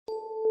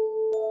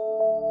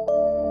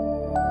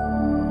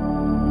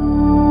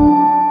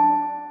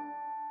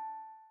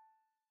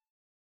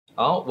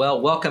Oh, well,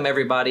 welcome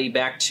everybody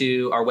back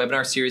to our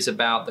webinar series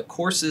about the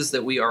courses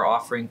that we are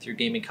offering through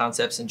Gaming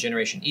Concepts and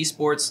Generation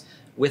Esports.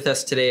 With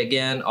us today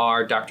again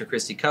are Dr.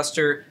 Christy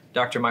Custer,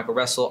 Dr. Michael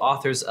Russell,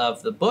 authors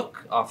of the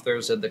book,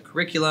 authors of the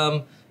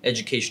curriculum,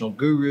 educational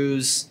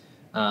gurus,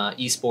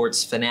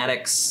 esports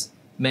fanatics,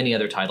 many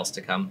other titles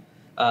to come.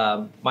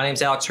 My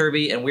name's Alex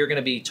Herby, and we're going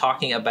to be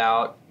talking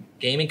about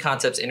Gaming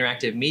Concepts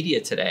Interactive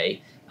Media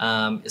today,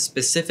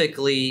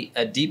 specifically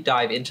a deep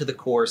dive into the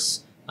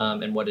course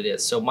and what it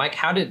is. So, Mike,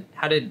 how did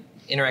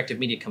interactive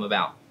media come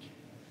about?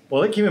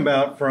 Well, it came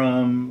about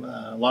from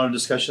a lot of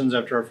discussions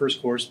after our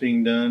first course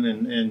being done,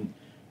 and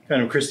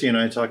kind of Christy and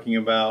I talking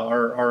about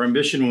our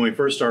ambition when we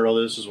first started all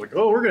this was like,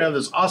 oh, we're going to have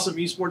this awesome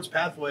esports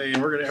pathway,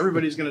 and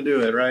everybody's going to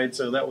do it, right?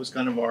 So that was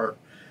kind of our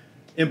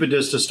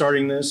impetus to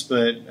starting this.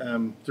 But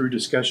through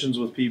discussions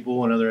with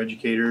people and other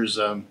educators,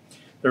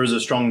 there was a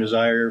strong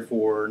desire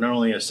for not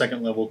only a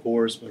second level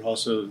course, but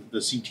also the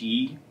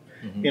CTE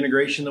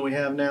integration that we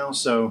have now.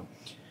 So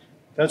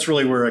that's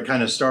really where it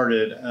kind of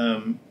started.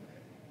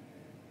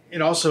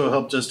 It also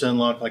helped us to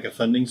unlock like a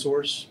funding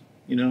source.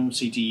 You know,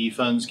 CTE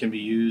funds can be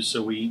used.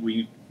 So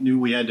we knew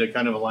we had to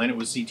kind of align it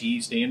with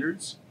CTE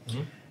standards.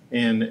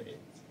 And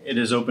it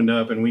has opened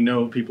up, and we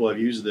know people have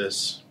used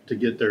this to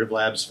get their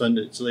labs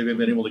funded. So they've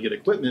been able to get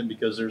equipment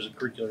because there's a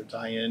curricular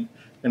tie-in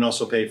and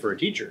also pay for a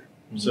teacher.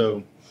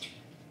 So,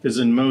 because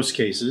in most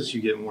cases,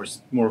 you get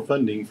more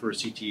funding for a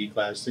CTE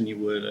class than you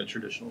would a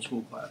traditional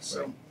school class.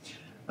 Right.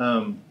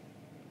 So,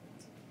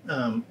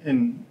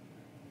 and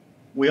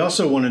we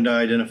also wanted to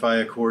identify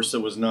a course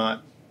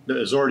that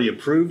is already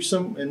approved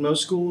in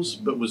most schools,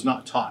 but was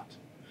not taught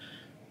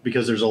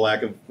because there's a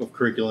lack of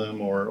curriculum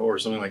or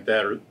something like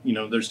that. Or, you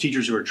know, there's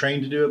teachers who are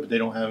trained to do it, but they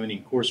don't have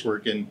any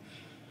coursework. And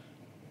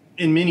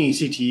in many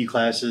CTE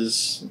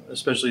classes,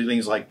 especially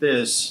things like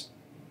this,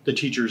 the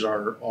teachers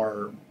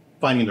are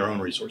finding their own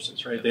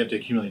resources, right? They have to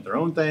accumulate their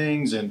own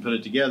things and put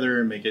it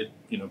together and make it,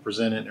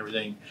 present it and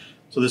everything.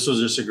 So this was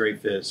just a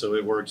great fit. So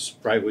it works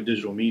right with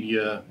digital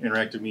media,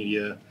 interactive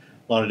media,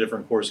 a lot of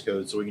different course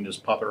codes. So we can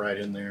just pop it right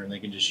in there and they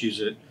can just use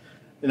it.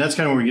 And that's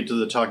kind of where we get to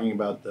the talking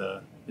about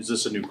is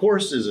this a new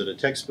course? Is it a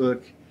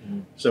textbook?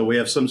 So we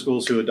have some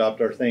schools who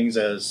adopt our things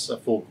as a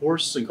full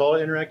course and call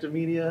it interactive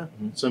media.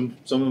 Some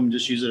of them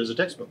just use it as a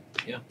textbook.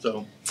 Yeah.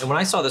 So, and when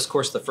I saw this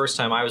course the first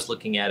time I was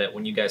looking at it,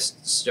 when you guys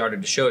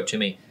started to show it to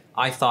me,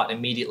 I thought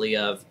immediately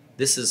of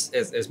this is,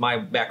 as my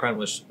background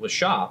was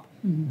shop,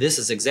 this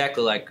is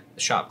exactly like a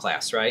shop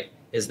class, right?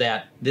 Is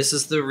that this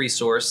is the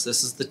resource,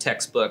 this is the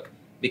textbook,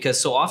 because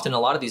so often a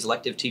lot of these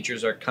elective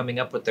teachers are coming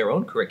up with their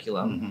own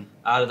curriculum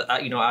out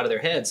of their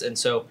heads. And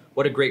so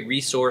what a great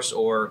resource,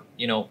 or,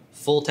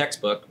 full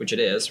textbook, which it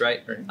is,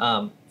 right?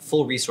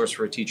 Full resource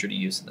for a teacher to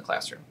use in the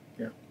classroom.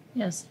 Yeah.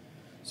 Yes.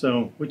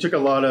 So we took a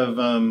lot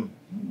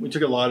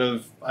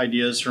of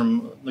ideas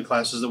from the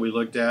classes that we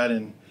looked at,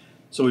 and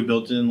so we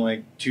built in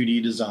like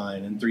 2D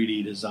design and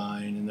 3D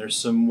design, and there's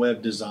some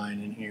web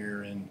design in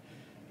here. And,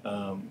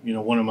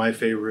 one of my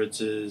favorites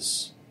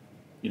is,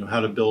 how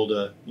to build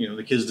the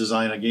kids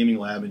design a gaming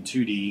lab in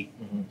 2D.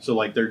 So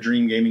like their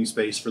dream gaming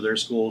space for their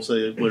school. So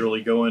they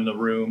literally go in the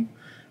room,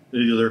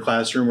 either their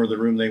classroom or the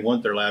room they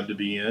want their lab to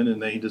be in,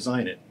 and they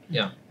design it.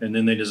 Yeah. And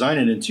then they design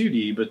it in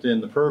 2D, but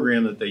then the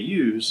program that they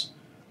use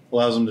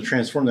allows them to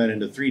transform that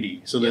into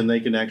 3D. So then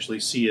they can actually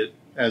see it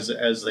as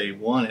they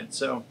want it.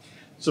 So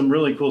some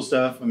really cool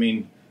stuff. I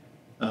mean,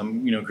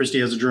 Christy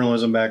has a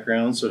journalism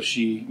background, so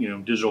she,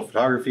 digital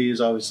photography is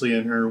obviously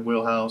in her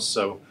wheelhouse.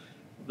 So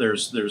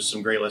there's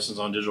some great lessons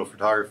on digital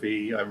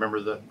photography. I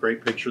remember the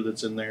great picture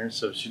that's in there.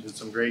 So she did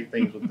some great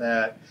things with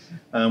that.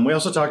 We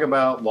also talk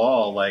about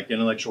law, like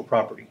intellectual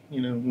property.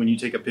 When you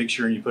take a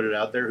picture and you put it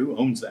out there, who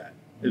owns that?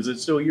 Is it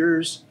still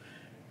yours?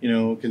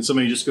 Can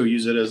somebody just go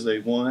use it as they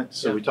want?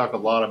 So we talk a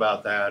lot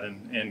about that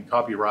and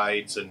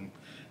copyrights and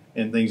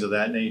things of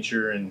that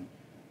nature. And,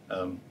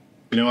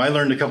 I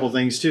learned a couple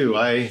things too.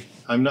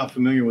 I'm not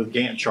familiar with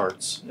Gantt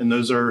charts, and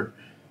those are,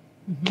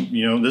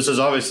 this is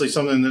obviously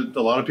something that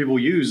a lot of people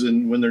use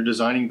when they're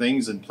designing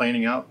things and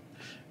planning out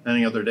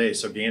their day.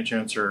 So Gantt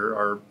charts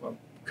are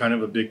kind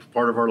of a big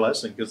part of our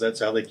lesson because that's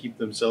how they keep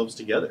themselves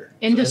together.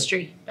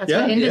 Industry. That's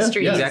what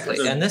industry is. Exactly.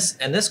 So,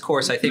 and this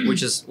course, I think,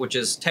 which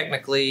is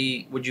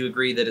technically, would you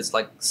agree that it's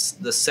like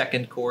the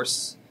second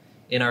course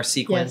in our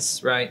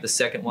sequence, right? The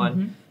second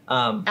one.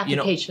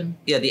 Application.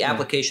 The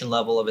application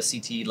level of a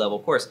CTE level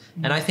course.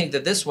 And I think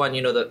that this one,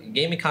 the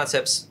Gaming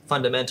Concepts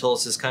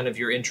Fundamentals is kind of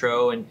your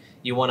intro, and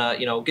you want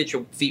to, get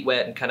your feet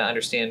wet and kind of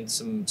understand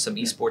some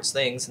esports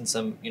things and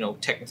some,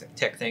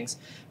 tech things.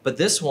 But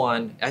this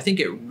one, I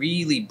think it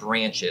really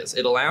branches.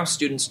 It allows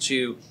students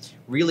to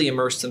really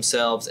immerse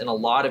themselves in a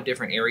lot of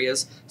different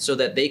areas so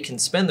that they can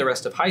spend the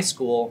rest of high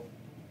school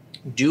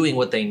doing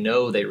what they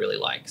know they really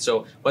like.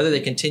 So whether they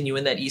continue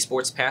in that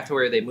esports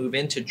pathway or they move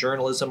into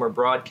journalism or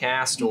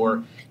broadcast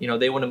or,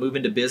 they want to move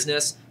into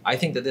business, I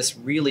think that this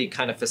really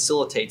kind of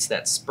facilitates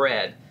that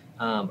spread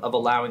of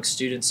allowing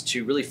students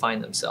to really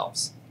find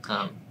themselves.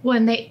 Well,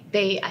 and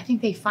I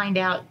think they find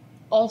out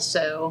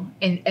also,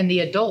 and the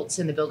adults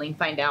in the building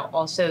find out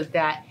also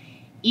that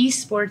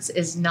esports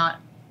is not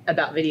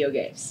about video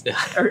games,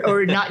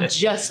 or not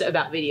just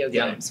about video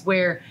games.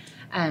 Where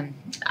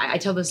I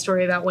tell the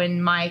story about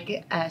when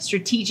Mike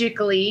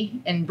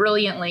strategically and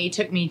brilliantly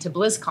took me to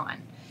BlizzCon,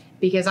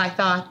 because I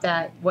thought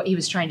that what he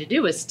was trying to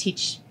do was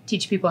teach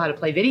people how to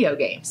play video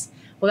games.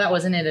 Well, that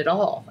wasn't it at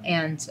all.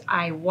 And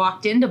I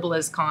walked into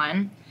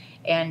BlizzCon,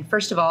 and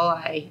first of all,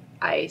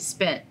 I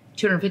spent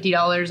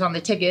 $250 on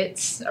the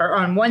tickets, or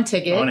on one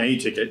ticket. On a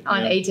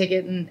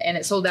ticket. And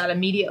it sold out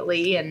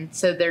immediately. And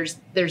so there's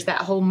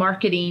that whole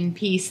marketing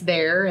piece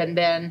there. And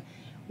then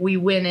we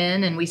went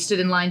in and we stood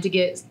in line to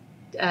get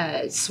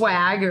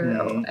swag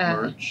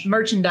or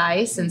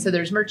merchandise. And so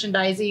there's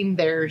merchandising,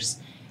 there's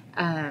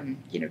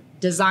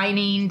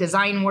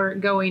design work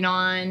going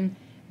on.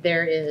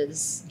 There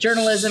is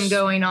journalism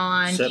going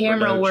on, set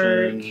camera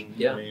work.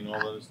 Yeah.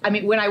 I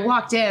mean, when I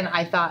walked in,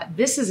 I thought,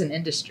 this is an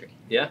industry.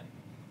 Yeah,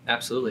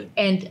 absolutely.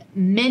 And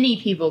many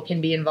people can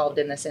be involved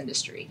in this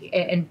industry.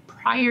 And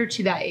prior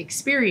to that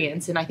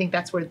experience, and I think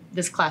that's where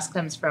this class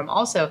comes from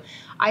also,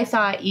 I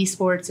thought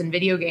esports and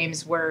video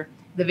games were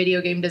the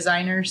video game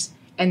designers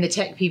and the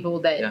tech people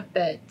that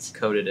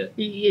coded it.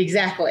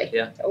 Exactly.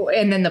 Yeah.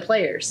 And then the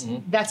players.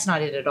 Mm-hmm. That's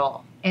not it at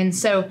all. And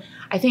so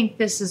I think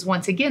this is,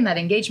 once again, that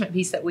engagement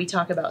piece that we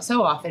talk about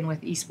so often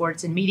with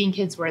esports and meeting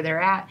kids where they're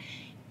at.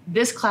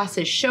 This class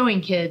is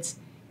showing kids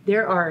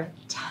there are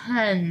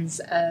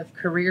tons of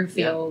career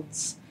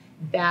fields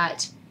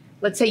that,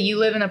 let's say you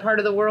live in a part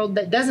of the world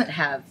that doesn't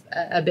have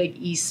a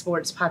big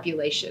esports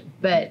population,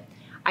 but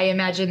I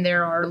imagine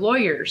there are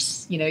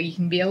lawyers. You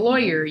can be a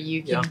lawyer,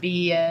 you can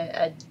be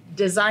a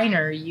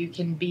designer, you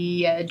can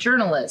be a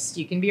journalist,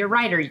 you can be a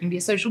writer, you can be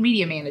a social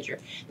media manager.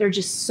 There are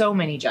just so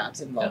many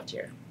jobs involved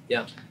here.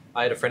 Yeah.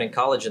 I had a friend in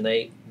college, and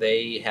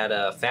they had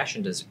a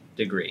fashion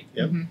degree.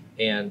 Yep. Mm-hmm.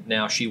 And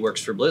now she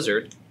works for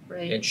Blizzard,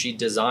 Right. and she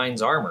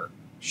designs armor.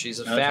 She's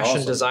a That's fashion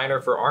awesome. designer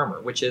for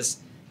armor, which is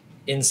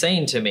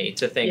insane to me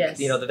to think, Yes.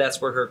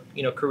 that's where her,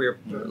 career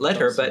Yeah, led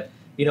her. awesome. But,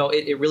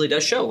 it really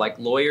does show, like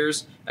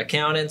lawyers,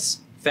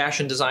 accountants,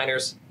 fashion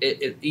designers.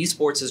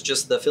 Esports is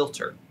just the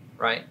filter,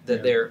 right?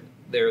 That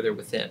they're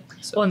within.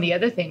 So. Well, and the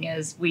other thing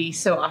is, we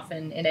so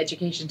often in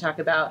education talk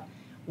about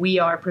we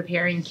are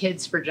preparing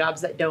kids for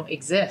jobs that don't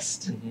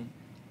exist. Mm-hmm.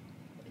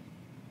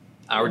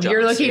 Our jobs.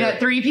 You're looking at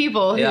 3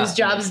 people Yeah. whose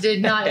jobs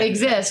did not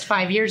exist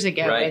 5 years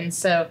ago. Right. And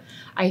so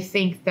I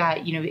think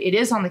that, it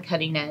is on the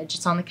cutting edge.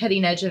 It's on the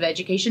cutting edge of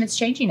education. It's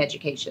changing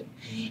education.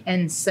 Mm-hmm.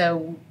 And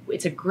so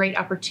it's a great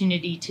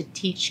opportunity to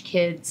teach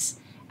kids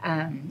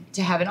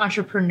to have an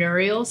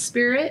entrepreneurial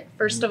spirit,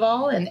 first of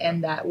all,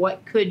 and that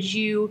what could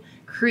you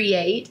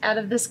create out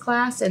of this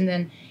class? And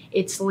then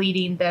it's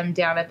leading them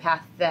down a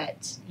path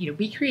that,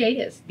 be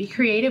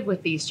creative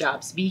with these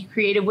jobs, be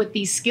creative with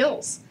these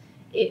skills.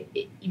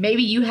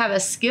 Maybe you have a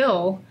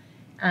skill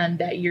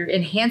that you're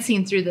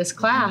enhancing through this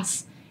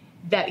class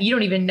that you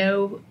don't even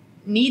know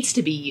needs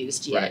to be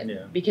used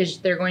yet, because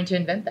they're going to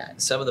invent that.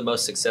 Some of the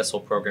most successful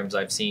programs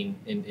I've seen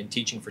in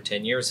teaching for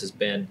 10 years has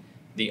been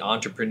the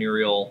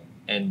entrepreneurial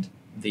and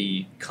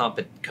the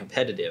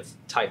competitive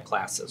type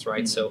classes,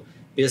 right? Mm-hmm. So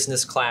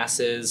business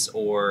classes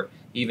or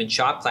even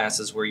shop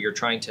classes where you're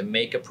trying to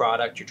make a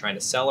product, you're trying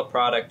to sell a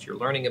product, you're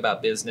learning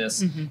about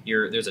business,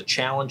 there's a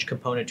challenge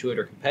component to it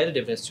or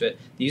competitiveness to it.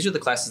 These are the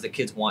classes that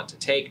kids want to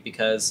take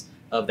because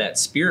of that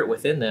spirit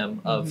within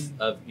them of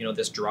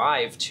this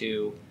drive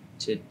to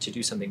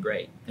do something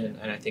great. And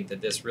I think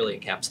that this really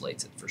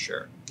encapsulates it for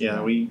sure.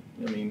 Yeah,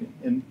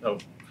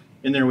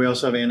 in there we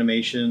also have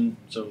animation,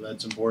 so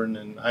that's important.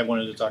 And I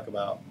wanted to talk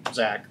about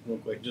Zach real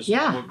quick,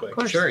 real quick. Of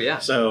course. Sure, yeah.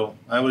 So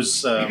I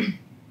was a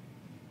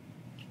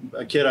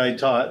kid I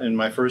taught in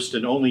my first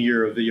and only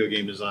year of video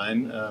game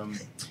design.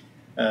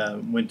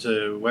 Went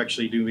to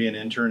actually be an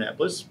intern at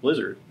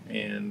Blizzard,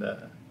 and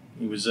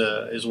he was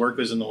his work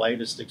was in the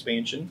latest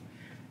expansion,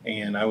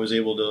 and I was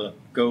able to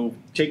go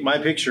take my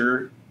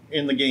picture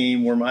in the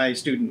game where my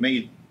student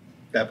made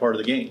that part of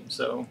the game.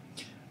 So,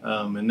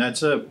 and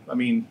that's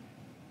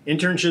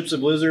internships at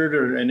Blizzard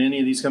or in any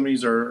of these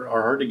companies are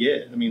hard to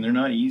get. I mean, they're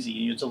not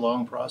easy. It's a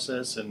long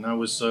process, and I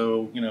was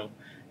so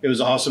it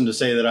was awesome to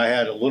say that I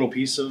had a little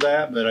piece of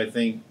that. But I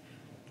think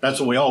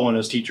that's what we all want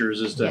as teachers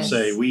is to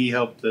say we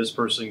helped this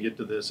person get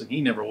to this, and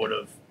he never would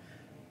have.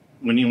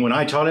 When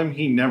I taught him,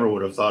 he never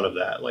would have thought of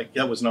that. Like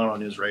that was not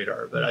on his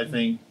radar. But I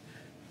think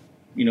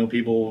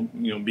people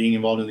being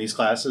involved in these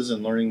classes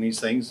and learning these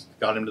things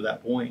got him to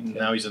that point, and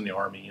now he's in the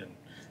Army and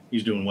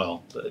he's doing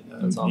well. But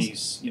That's awesome.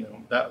 He's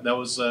that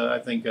was I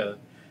think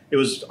it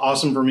was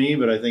awesome for me,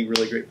 but I think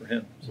really great for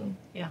him. So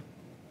Yeah.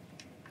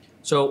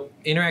 So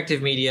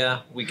interactive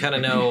media, we kind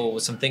of know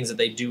some things that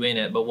they do in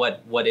it, but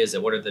what is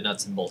it? What are the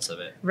nuts and bolts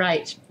of it?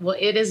 Right. Well,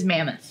 it is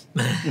mammoth.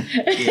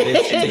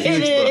 It's a huge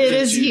book. It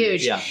is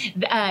huge. Yeah.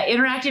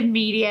 Interactive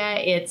media,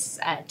 it's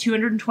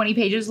 220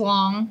 pages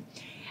long.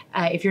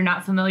 If you're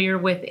not familiar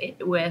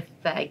with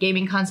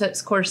gaming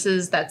concepts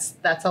courses, that's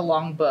a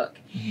long book.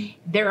 Mm-hmm.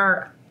 There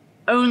are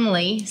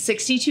only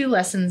 62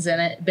 lessons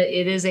in it, but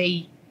it is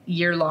a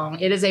year long.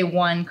 It is a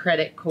 1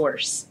 credit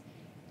course.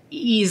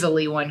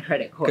 easily 1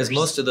 credit course. Because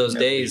most of those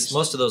days,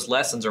 most of those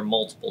lessons are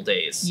multiple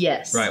days.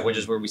 Yes. Right, which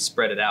is where we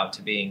spread it out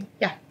to being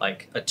Yeah.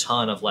 like a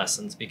ton of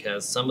lessons,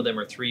 because some of them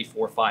are 3,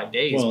 4, 5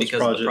 days Well, it's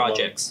because of the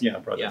projects.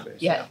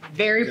 Project-based. Yeah,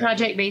 very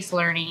project-based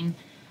learning.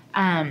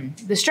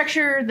 The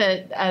structure of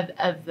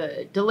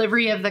the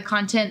delivery of the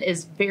content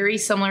is very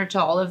similar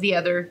to all of the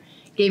other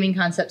gaming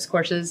concepts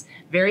courses.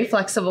 Very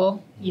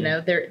flexible. You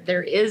know,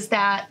 there is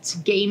that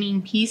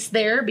gaming piece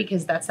there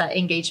because that's that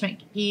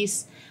engagement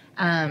piece.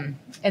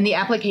 And the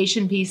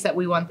application piece that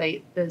we want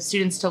the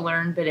students to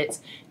learn, but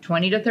it's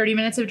 20 to 30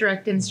 minutes of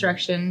direct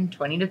instruction,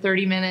 20 to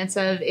 30 minutes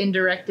of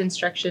indirect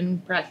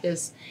instruction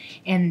practice,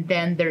 and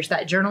then there's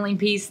that journaling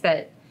piece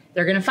that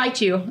they're going to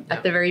fight you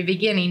at the very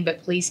beginning,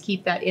 but please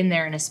keep that in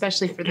there, and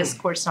especially for this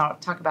course, and I'll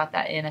talk about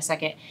that in a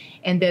second.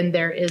 And then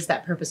there is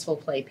that purposeful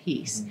play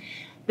piece.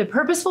 The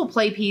purposeful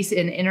play piece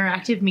in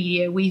interactive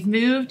media, we've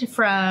moved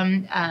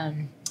from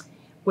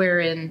where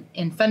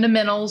in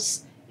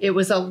fundamentals, it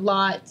was a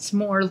lot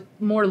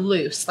more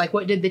loose. Like,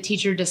 what did the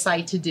teacher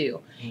decide to do?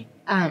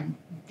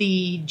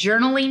 The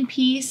journaling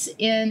piece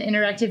in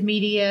interactive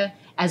media,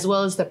 as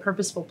well as the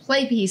purposeful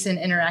play piece in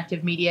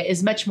interactive media,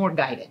 is much more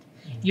guided.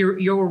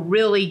 You're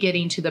really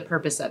getting to the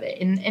purpose of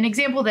it. And an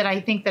example that I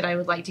think that I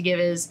would like to give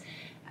is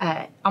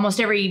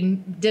almost every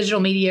digital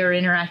media or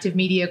interactive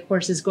media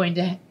course is going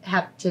to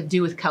have to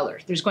do with color.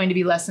 There's going to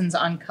be lessons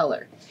on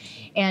color.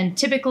 And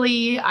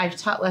typically I've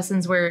taught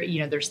lessons where, you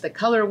know, there's the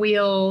color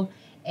wheel,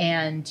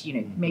 and, you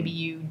know, maybe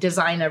you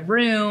design a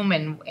room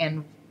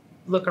and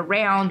look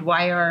around.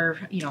 Why are,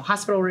 you know,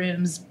 hospital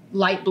rooms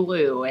light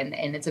blue? And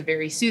it's a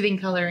very soothing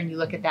color, and you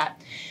look at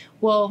that.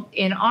 Well,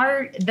 in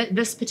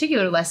this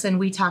particular lesson,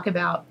 we talk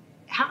about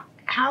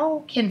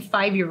how can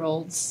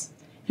 5-year-olds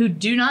who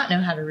do not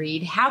know how to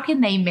read, how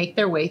can they make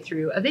their way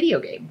through a video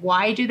game?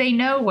 Why do they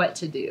know what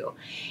to do?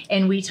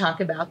 And we talk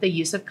about the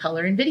use of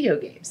color in video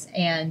games,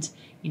 and,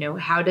 you know,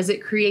 how does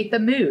it create the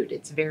mood?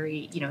 It's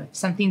very, you know, if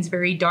something's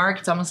very dark,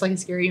 it's almost like a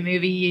scary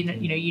movie.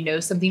 You know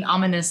something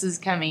ominous is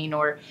coming,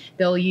 or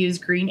they'll use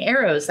green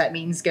arrows. That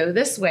means go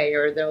this way,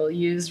 or they'll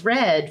use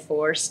red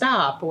for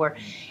stop,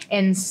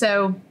 and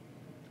so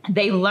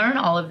they learn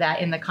all of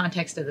that in the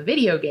context of the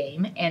video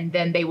game, and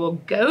then they will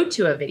go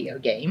to a video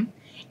game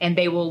and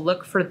they will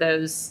look for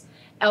those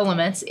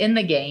elements in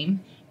the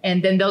game,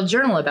 and then they'll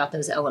journal about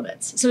those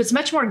elements. So it's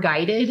much more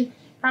guided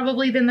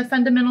probably than the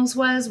fundamentals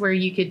was, where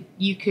you could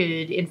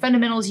in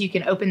fundamentals you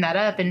can open that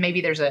up and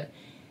maybe there's a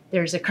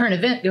current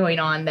event going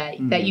on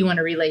that you want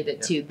to relate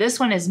it to. This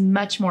one is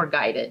much more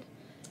guided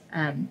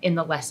in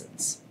the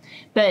lessons.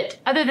 But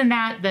other than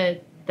that,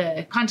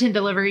 the content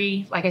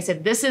delivery, like I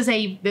said, this is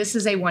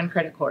a 1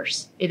 credit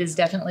course. It is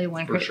definitely a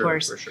 1 credit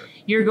course. For sure.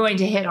 You're going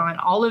to hit on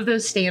all of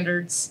those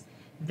standards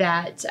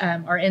that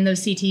are in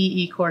those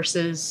CTE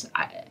courses.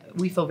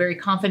 We feel very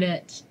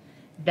confident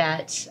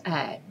that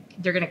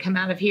they're going to come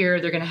out of here.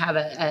 They're going to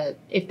have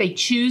if they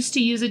choose to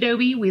use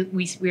Adobe,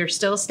 we are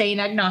still staying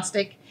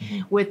agnostic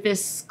with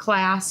this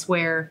class,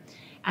 where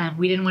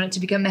we didn't want it to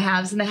become the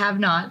haves and the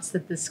have-nots,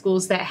 that the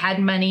schools that had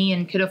money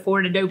and could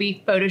afford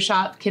Adobe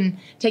Photoshop can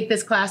take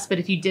this class, but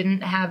if you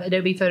didn't have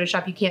Adobe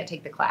Photoshop, you can't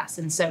take the class.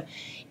 And so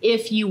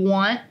if you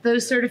want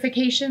those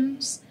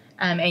certifications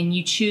and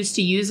you choose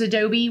to use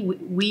Adobe,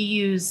 we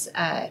use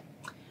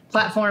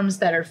platforms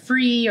that are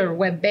free or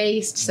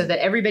web-based so that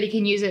everybody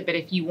can use it. But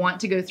if you want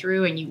to go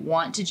through and you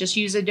want to just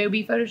use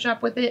Adobe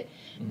Photoshop with it,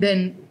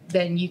 then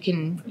you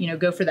can, you know,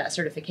 go for that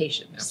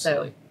certification.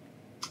 Absolutely.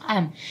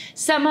 So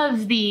some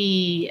of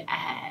the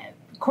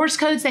course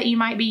codes that you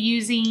might be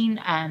using,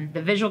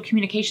 the visual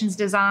communications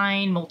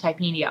design,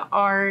 multimedia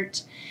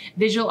art,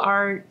 visual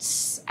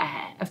arts,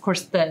 of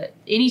course,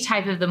 any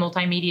type of the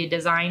multimedia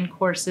design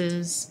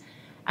courses,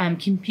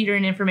 computer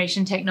and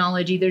information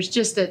technology. There's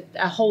just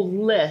a whole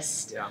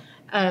list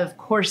of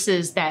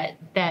courses that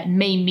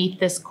may meet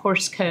this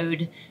course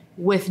code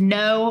with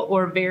no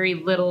or very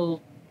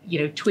little, you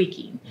know,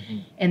 tweaking.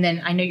 And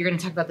then I know you're going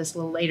to talk about this a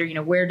little later, you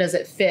know, where does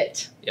it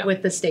fit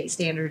with the state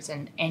standards,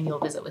 and you'll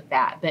visit with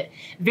that. But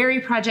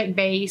very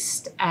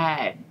project-based.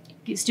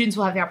 Students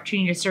will have the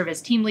opportunity to serve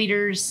as team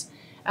leaders,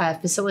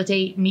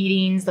 facilitate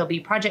meetings. There'll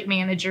be project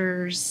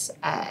managers,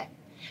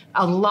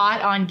 a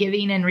lot on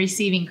giving and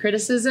receiving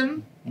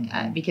criticism,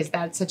 because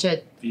that's such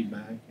a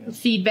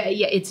feedback.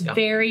 Yeah, it's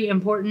very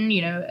important,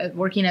 you know,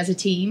 working as a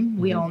team.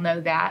 We all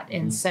know that.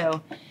 And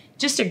so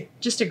just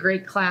a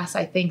great class.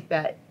 I think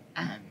that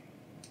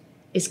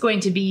it's going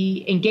to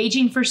be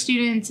engaging for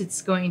students.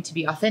 It's going to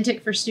be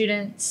authentic for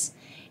students,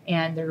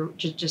 and they're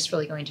just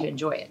really going to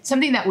enjoy it.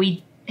 Something that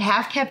we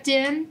have kept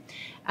in,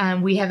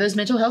 we have those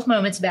mental health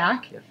moments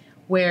back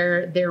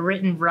where they're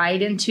written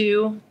right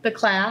into the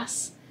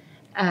class.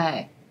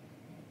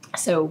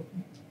 So,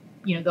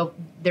 you know,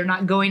 they're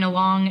not going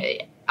along.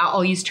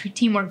 I'll use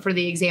teamwork for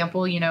the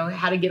example, you know,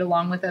 how to get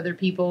along with other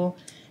people.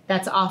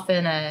 That's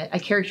often a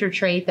character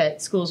trait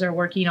that schools are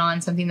working on,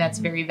 something that's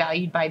very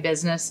valued by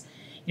business.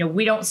 You know,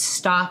 we don't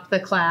stop the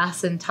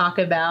class and talk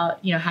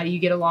about, you know, how do you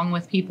get along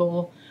with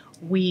people.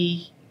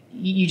 We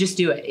you just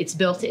do it. It's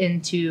built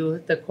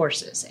into the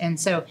courses. And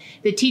so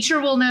the teacher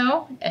will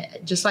know,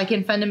 just like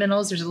in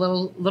fundamentals, there's a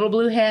little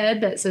blue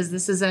head that says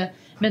this is a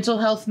mental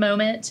health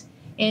moment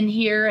in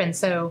here. And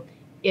so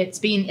it's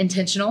being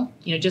intentional,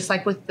 just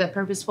like with the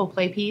purposeful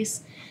play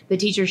piece, the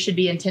teacher should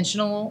be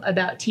intentional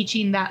about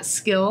teaching that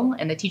skill,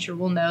 and the teacher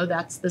will know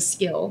that's the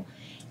skill.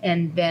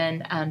 And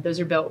then those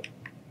are built,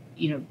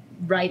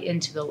 right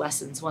into the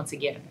lessons once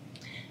again.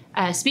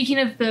 Speaking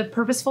of the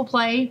purposeful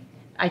play,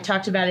 I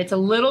talked about it's a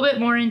little bit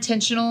more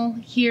intentional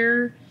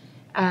here.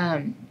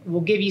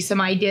 We'll give you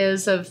some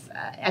ideas of,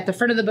 at the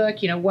front of the book,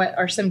 what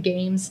are some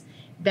games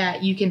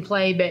that you can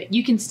play, but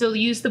you can still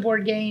use the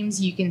board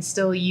games. You can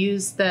still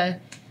use the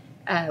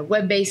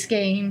web-based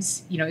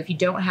games. If you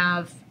don't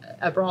have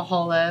a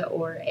Brawlhalla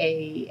or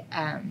a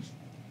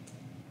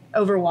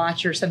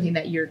Overwatch or something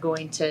that you're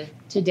going to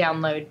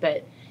download,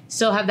 but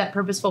still have that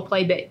purposeful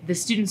play. But the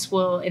students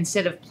will,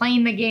 instead of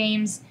playing the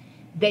games,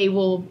 they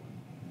will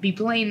be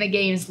playing the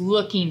games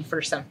looking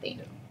for something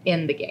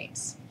in the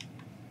games.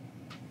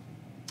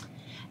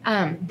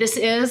 This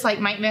is, like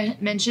Mike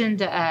mentioned,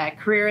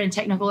 career and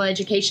technical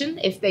education.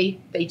 If they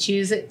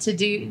choose it to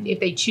do, if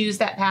they choose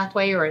that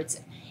pathway or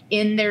it's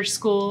in their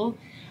school,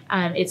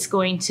 it's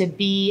going to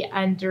be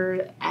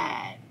under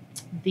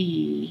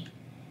the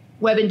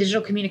Web and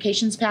Digital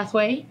Communications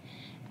pathway.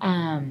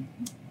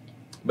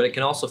 But it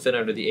can also fit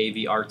under the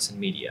AV Arts and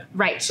Media.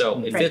 Right.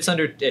 So it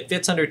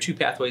fits under two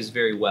pathways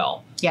very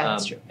well. Yeah,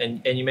 that's true.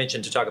 And you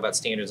mentioned to talk about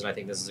standards, and I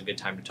think this is a good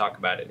time to talk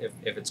about it.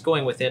 If it's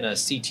going within a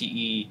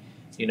CTE,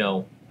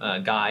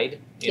 guide,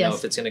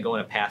 if it's going to go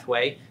in a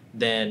pathway,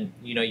 then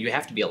you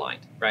have to be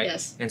aligned, right?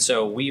 Yes. And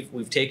so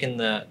we've taken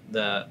the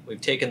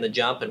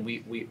jump, and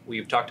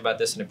we've talked about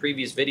this in a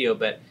previous video,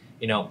 but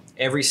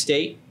every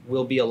state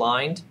will be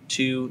aligned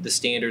to the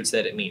standards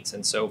that it meets.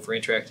 And so for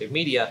interactive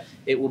media,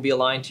 it will be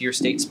aligned to your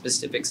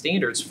state-specific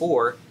standards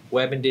for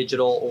web and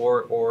digital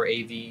or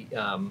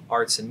AV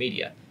arts and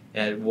media,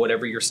 and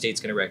whatever your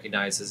state's going to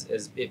recognize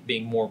as it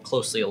being more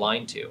closely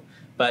aligned to.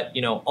 But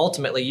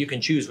ultimately, you can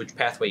choose which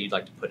pathway you'd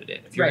like to put it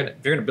in. If you're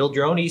going to build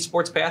your own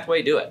esports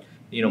pathway, do it.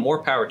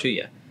 More power to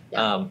you.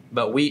 Yeah.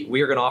 But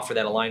we are going to offer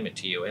that alignment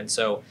to you. And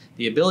so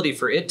the ability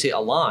for it to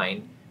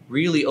align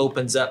really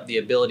opens up the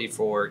ability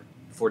for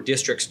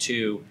districts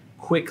to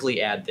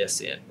quickly add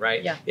this in,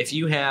 right? Yeah. If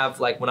you have,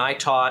 like when I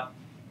taught,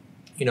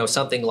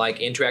 something like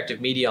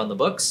interactive media on the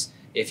books,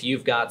 if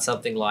you've got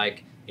something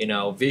like,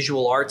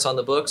 visual arts on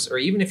the books, or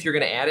even if you're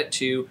going to add it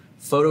to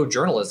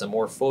photojournalism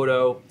or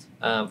photo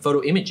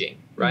imaging,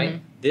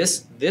 right?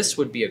 Mm-hmm. This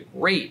would be a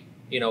great,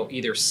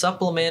 either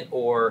supplement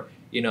or,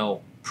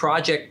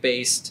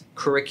 project-based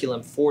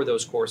curriculum for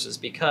those courses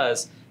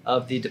because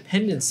of the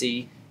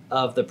dependency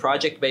of the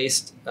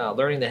project-based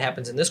learning that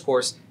happens in this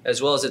course,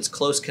 as well as its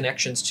close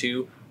connections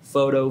to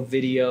photo,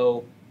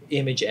 video,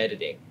 image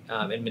editing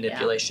and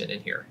manipulation in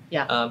here.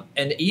 Yeah.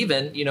 And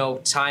even,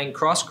 tying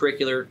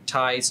cross-curricular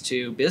ties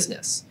to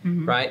business,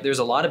 right? There's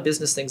a lot of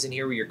business things in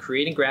here where you're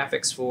creating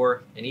graphics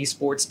for an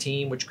esports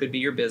team, which could be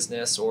your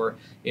business, or,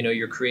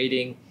 you're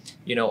creating,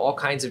 all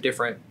kinds of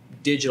different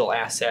digital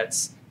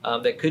assets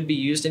that could be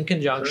used in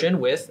conjunction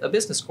with a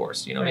business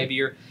course. Maybe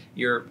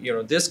your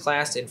this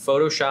class in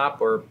Photoshop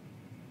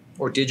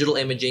or digital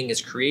imaging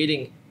is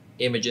creating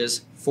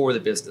images for the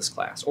business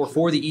class or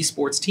for the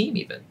esports team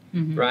even,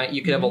 right?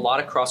 You could have a lot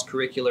of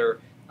cross-curricular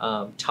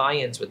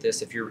tie-ins with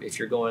this if you're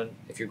going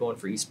for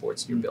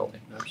esports you're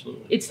building.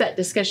 Absolutely. It's that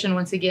discussion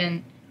once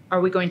again,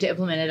 are we going to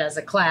implement it as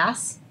a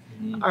class?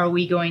 Are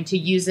we going to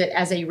use it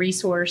as a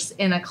resource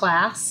in a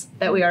class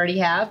that we already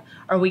have?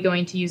 Are we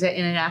going to use it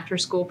in an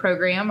after-school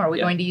program? Are we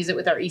going to use it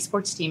with our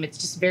esports team? It's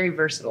just very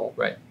versatile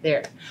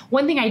there.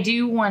 One thing I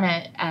do want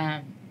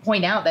to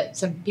point out that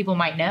some people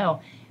might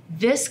know,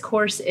 this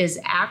course is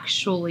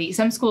actually,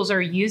 some schools are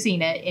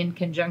using it in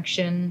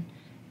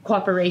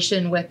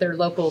cooperation with their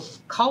local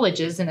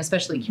colleges and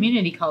especially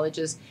community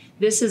colleges.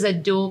 This is a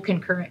dual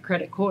concurrent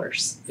credit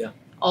course. Yeah.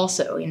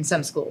 Also in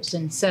some schools.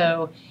 And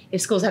so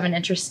if schools have an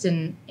interest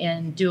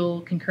in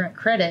dual concurrent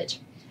credit,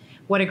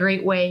 what a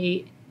great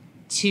way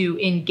to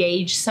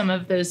engage some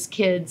of those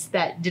kids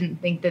that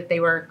didn't think that they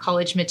were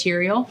college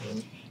material.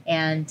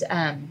 And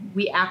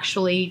we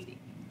actually,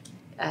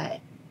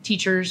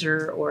 teachers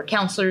or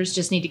counselors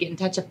just need to get in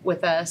touch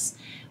with us.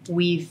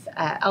 We've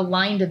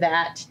aligned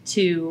that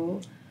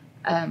to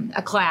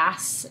a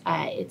class.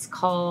 It's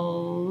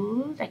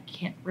called, I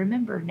can't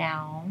remember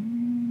now,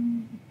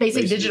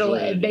 Basic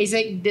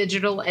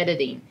digital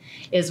editing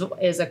is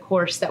a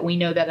course that we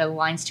know that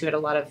aligns to at a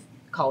lot of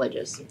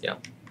colleges. Yeah.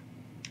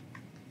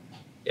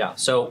 Yeah.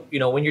 So,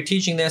 when you're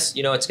teaching this,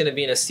 it's going to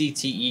be in a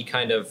CTE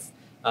kind of,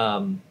 a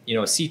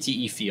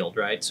CTE field,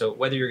 right? So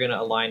whether you're going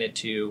to align it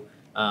to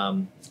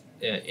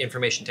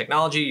information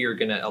technology, you're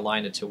going to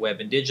align it to web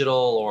and digital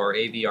or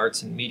AV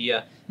arts and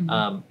media.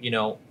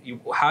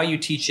 How you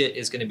teach it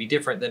is going to be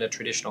different than a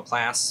traditional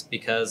class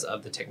because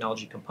of the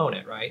technology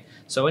component, right?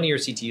 So any of your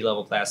CTE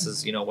level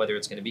classes, whether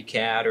it's going to be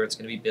CAD or it's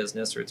going to be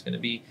business or it's going to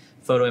be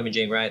photo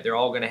imaging, right? They're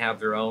all going to have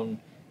their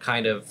own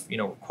kind of,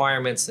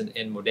 requirements and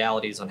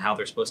modalities on how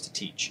they're supposed to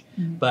teach.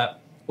 But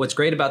what's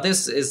great about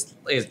this is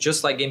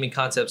just like gaming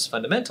concepts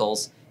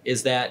fundamentals,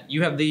 is that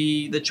you have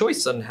the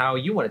choice on how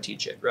you want to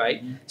teach it,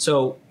 right? Mm-hmm.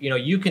 So,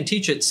 you can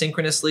teach it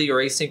synchronously or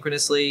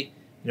asynchronously,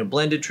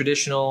 blended,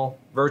 traditional,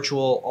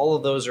 virtual, all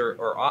of those are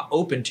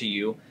open to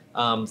you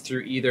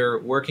through either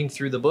working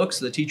through the books,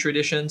 the teacher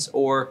editions,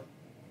 or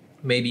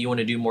maybe you want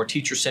to do more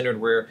teacher-centered,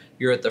 where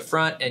you're at the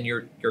front and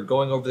you're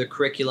going over the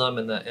curriculum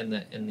and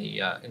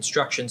the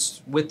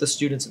instructions with the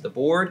students at the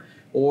board,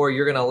 or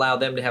you're going to allow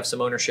them to have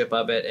some ownership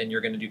of it, and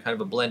you're going to do kind of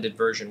a blended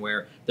version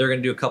where they're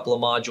going to do a couple of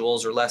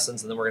modules or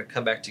lessons, and then we're going to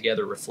come back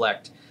together,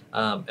 reflect.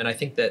 And I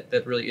think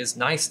that really is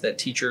nice that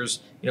teachers,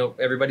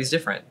 everybody's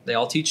different. They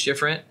all teach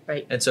different,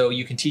 right? And so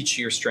you can teach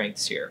your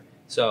strengths here.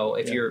 So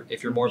if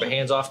you're more of a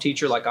hands-off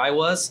teacher like I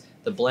was,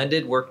 the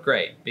blended worked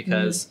great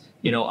because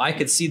I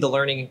could see the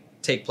learning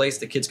take place.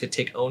 The kids could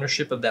take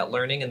ownership of that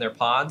learning in their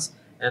pods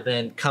and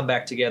then come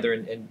back together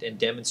and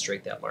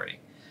demonstrate that learning.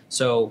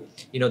 So,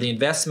 the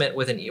investment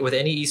with any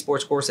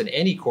esports course and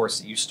any course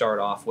that you start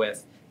off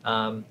with,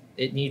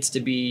 it needs to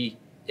be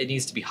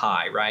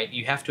high, right?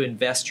 You have to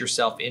invest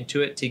yourself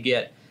into it to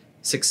get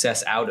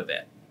success out of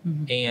it.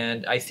 Mm-hmm.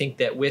 And I think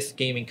that with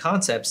gaming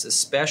concepts,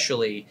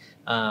 especially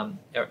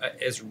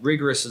as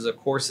rigorous as a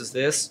course as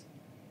this,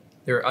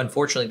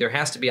 unfortunately there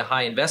has to be a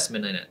high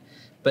investment in it.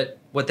 But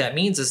what that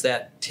means is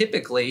that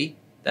typically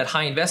that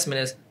high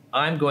investment is,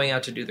 I'm going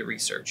out to do the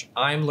research.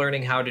 I'm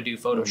learning how to do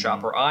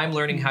Photoshop, or I'm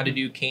learning how to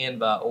do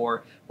Canva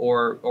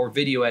or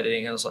video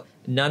editing. And so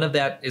none of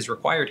that is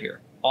required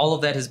here. All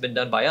of that has been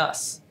done by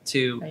us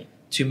to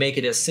make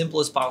it as simple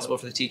as possible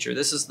for the teacher.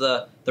 This is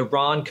the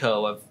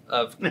Ronco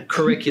of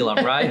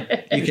curriculum,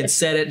 right? You can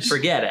set it and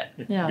forget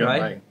it,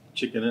 right?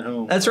 Chicken at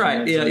home. That's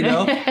right.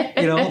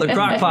 The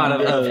crock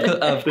pot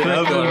of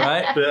curriculum,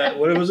 right?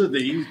 What was it?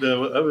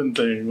 The oven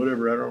thing,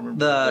 whatever. I don't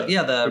remember.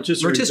 The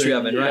rotisserie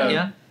oven, right?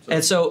 Yeah. So.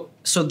 And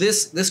so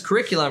this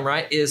curriculum,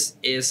 right, is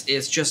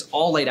just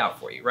all laid out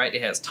for you, right?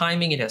 It has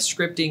timing, it has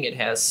scripting, it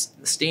has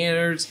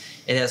standards,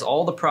 it has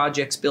all the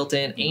projects built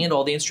in, and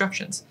all the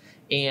instructions.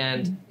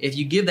 And if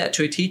you give that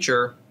to a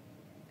teacher,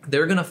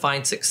 they're going to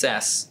find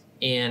success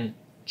in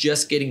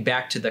just getting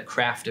back to the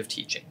craft of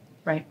teaching.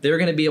 Right. They're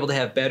going to be able to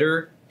have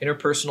better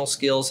interpersonal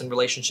skills and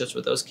relationships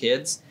with those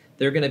kids.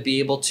 They're going to be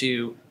able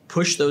to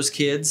push those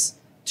kids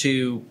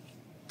to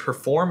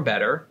perform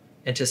better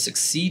and to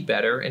succeed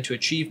better and to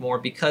achieve more,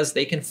 because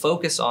they can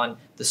focus on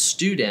the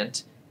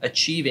student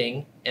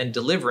achieving and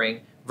delivering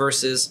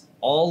versus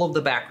all of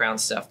the background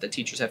stuff that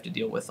teachers have to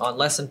deal with on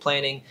lesson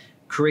planning,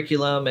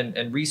 curriculum,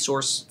 and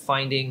resource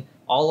finding.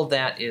 All of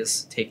that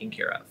is taken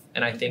care of.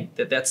 And I think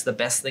that that's the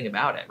best thing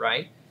about it,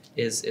 right?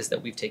 Is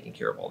that we've taken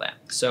care of all that.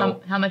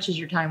 So how much is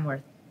your time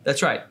worth?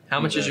 That's right. How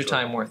much is your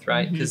time worth,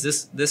 right? Because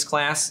this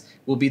class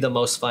will be the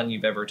most fun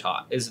you've ever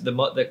taught. Is the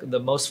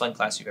most fun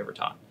class you've ever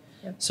taught.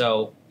 Yep.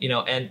 So,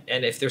 and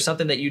if there's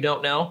something that you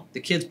don't know, the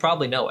kids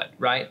probably know it,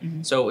 right?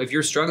 Mm-hmm. So if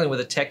you're struggling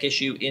with a tech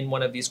issue in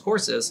one of these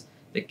courses,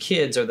 the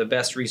kids are the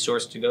best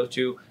resource to go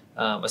to,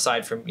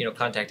 aside from,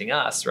 contacting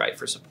us, right,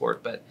 for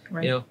support. But,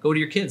 go to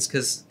your kids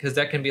because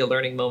that can be a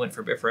learning moment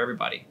for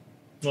everybody.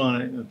 Well,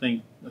 and I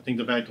think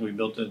the fact that we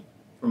built it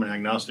from an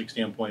agnostic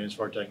standpoint as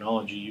far as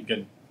technology,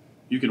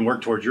 you can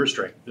work towards your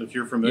strength. If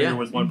you're familiar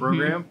with one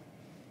program,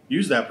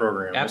 use that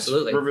program.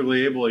 Absolutely.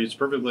 It's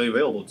perfectly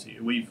available to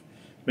you. We've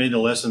made the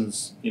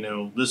lessons,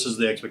 this is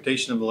the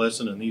expectation of the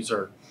lesson, and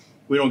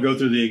we don't go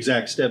through the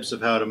exact steps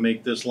of how to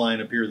make this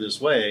line appear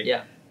this way.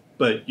 Yeah.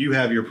 But you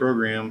have your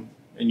program,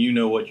 and you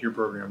know what your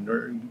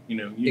program, you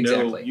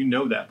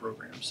know that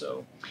program.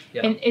 So,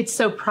 yeah. And it's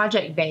so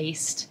project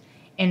based,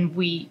 and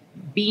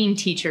being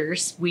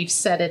teachers, we've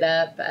set it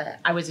up.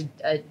 I was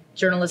a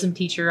journalism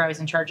teacher. I was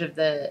in charge of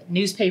the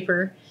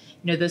newspaper.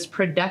 Those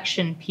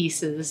production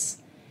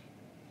pieces.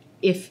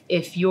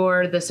 If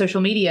you're the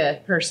social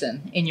media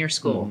person in your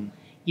school,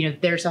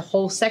 there's a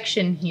whole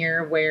section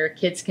here where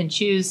kids can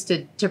choose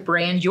to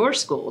brand your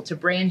school, to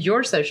brand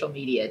your social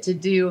media, to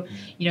do,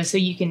 so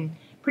you can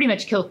pretty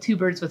much kill two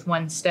birds with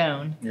one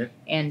stone. Yeah.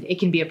 And it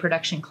can be a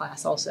production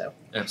class also.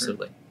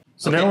 Absolutely.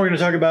 So now we're going to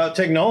talk about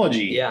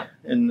technology. Yeah.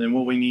 And then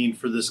what we need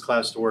for this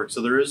class to work.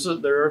 So there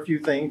are a few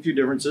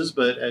differences,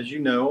 but as you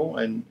know,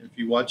 and if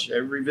you watch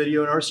every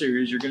video in our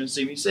series, you're going to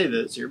hear me say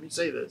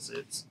this.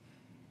 It's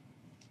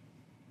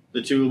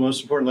the two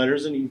most important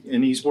letters in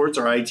esports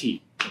are IT.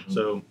 Mm-hmm.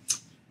 So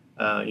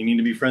you need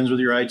to be friends with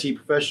your IT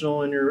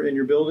professional in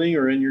your building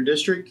or in your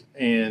district,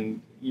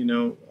 and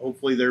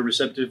hopefully they're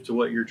receptive to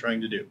what you're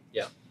trying to do.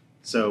 Yeah.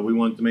 So we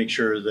want to make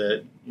sure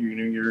that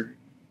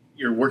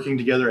you're working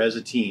together as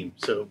a team.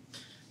 So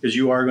because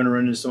you are going to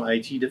run into some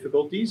IT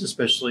difficulties,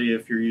 especially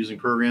if you're using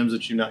programs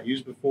that you've not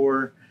used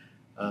before.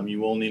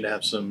 You will need to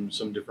have some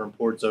different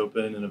ports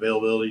open and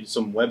availability,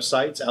 some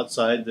websites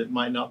outside that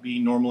might not be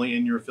normally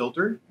in your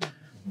filter.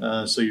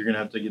 So you're going to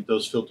have to get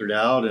those filtered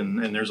out,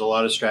 and there's a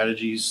lot of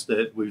strategies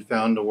that we've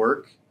found to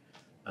work.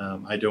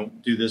 I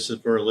don't do this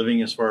for a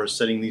living as far as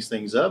setting these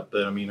things up,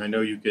 but I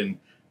know you can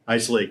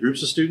isolate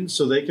groups of students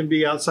so they can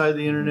be outside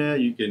the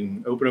internet. You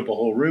can open up a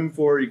whole room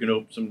you can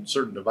open some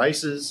certain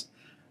devices.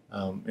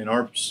 In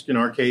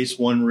our case,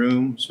 one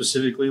room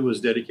specifically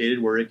was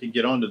dedicated where it could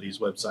get onto these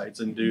websites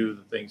and do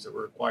the things that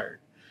were required.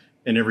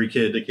 And every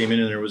kid that came in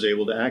there was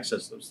able to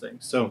access those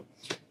things. So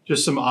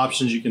just some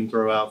options you can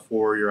throw out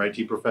for your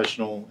IT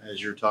professional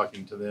as you're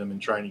talking to them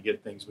and trying to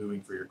get things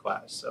moving for your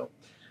class. So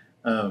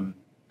when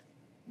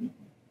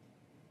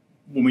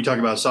we talk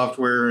about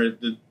software,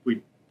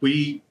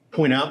 we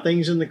point out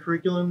things in the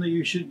curriculum that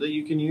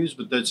you can use,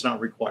 but that's not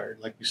required.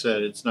 Like we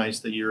said, it's nice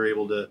that you're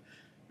able to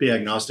be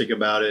agnostic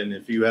about it. And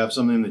if you have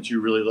something that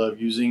you really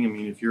love using, I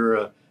mean, if you're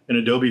an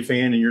Adobe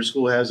fan and your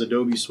school has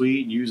Adobe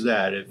Suite, use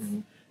that. If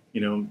you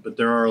know, but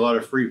there are a lot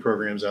of free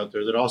programs out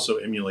there that also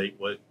emulate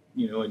what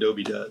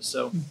Adobe does.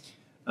 So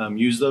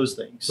use those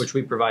things, which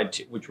we provide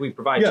to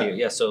you.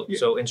 Yeah.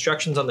 So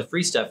instructions on the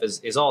free stuff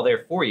is all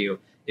there for you.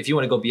 If you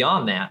want to go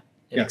beyond that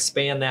and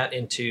expand that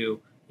into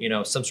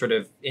some sort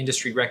of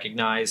industry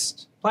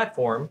recognized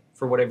platform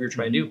for whatever you're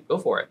trying to do, go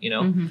for it.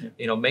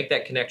 Make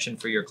that connection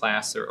for your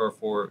class or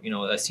for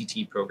a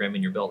CT program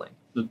in your building.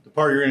 The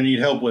part you're going to need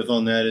help with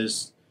on that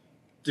is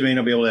you may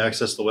not be able to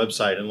access the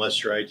website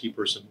unless your IT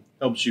person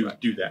helps you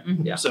do that.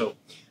 Yeah. So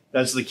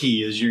that's the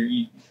key is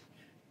you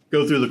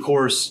go through the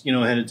course,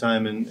 ahead of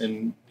time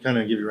and kind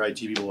of give your IT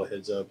people a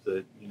heads up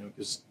that,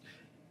 because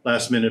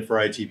last minute for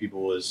IT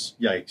people is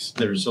yikes.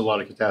 There's a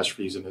lot of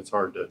catastrophes and it's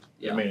hard to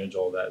manage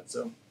all that.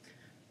 So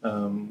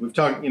we've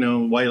talked,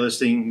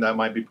 whitelisting, that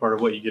might be part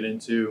of what you get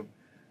into.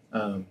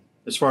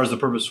 As far as the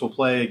purposeful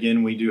play,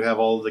 again, we do have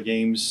all of the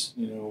games,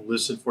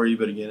 listed for you,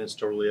 but again, it's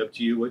totally up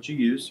to you what you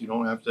use. You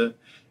don't have to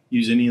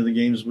use any of the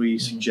games we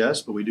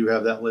suggest, but we do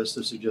have that list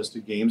of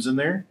suggested games in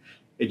there.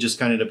 It just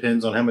kind of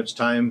depends on how much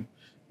time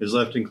is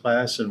left in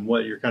class and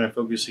what you're kind of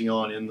focusing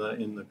on in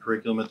the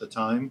curriculum at the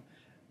time.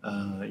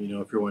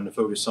 If you're wanting to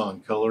focus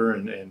on color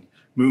and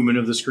movement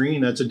of the screen,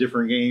 that's a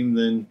different game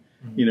than,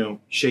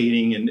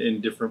 shading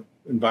and different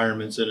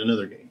environments in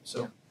another game.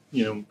 So,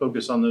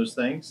 focus on those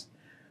things.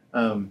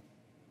 Again,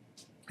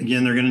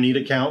 they're going to need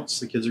accounts.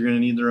 The kids are going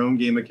to need their own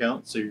game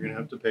accounts. So you're going to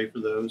have to pay for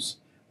those,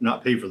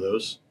 not pay for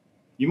those.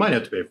 You might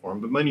have to pay for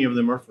them, but many of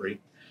them are free.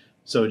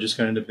 So it just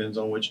kind of depends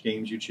on which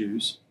games you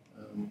choose.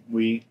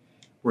 We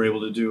were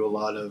able to do a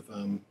lot of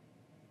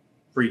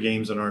free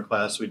games in our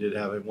class. We did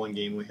have one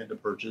game we had to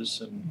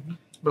purchase,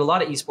 but a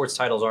lot of esports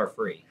titles are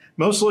free.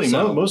 Mostly,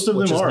 most of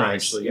them are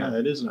nice. actually. Yeah,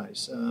 it is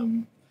nice.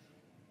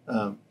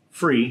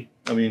 Free.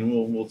 I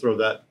mean, we'll throw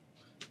that.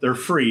 They're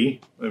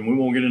free, and we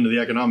won't get into the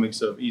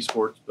economics of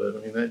esports, but I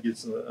mean that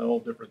gets a whole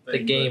different thing.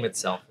 The game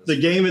itself.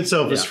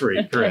 Is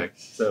free. Correct.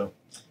 So,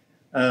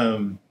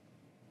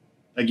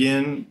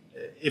 again,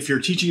 if you're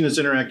teaching this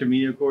interactive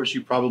media course,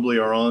 you probably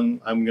are on.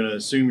 I'm going to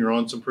assume you're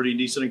on some pretty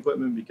decent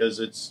equipment because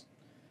it's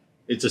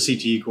a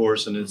CTE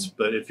course, and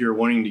but if you're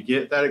wanting to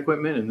get that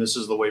equipment, and this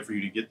is the way for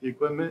you to get the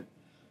equipment,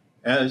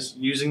 as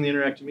using the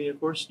interactive media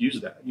course,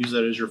 use that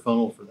as your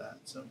funnel for that.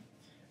 So,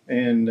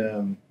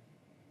 and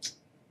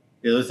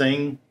the other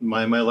thing,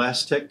 my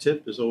last tech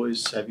tip is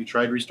always, have you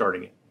tried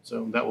restarting it?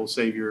 So that will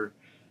save your.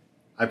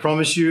 I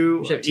promise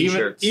you,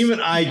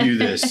 even I do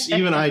this.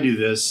 Even I do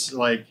this.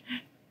 Like,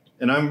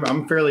 and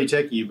I'm fairly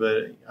techie,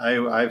 but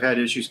I've had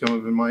issues come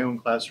up in my own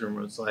classroom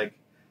where it's like,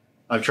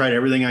 I've tried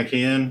everything I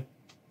can,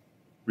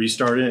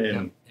 restart it,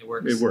 and it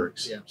works. It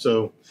works. Yeah.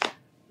 So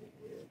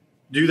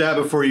do that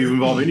before you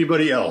involve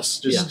anybody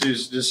else. Just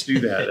do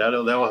that. That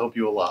will help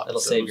you a lot.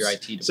 That'll save your IT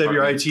department. Save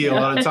your IT a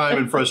lot of time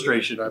and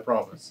frustration, I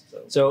promise.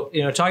 So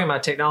talking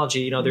about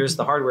technology, there's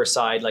the hardware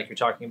side, like you're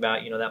talking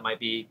about. That might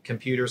be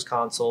computers,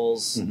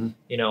 consoles,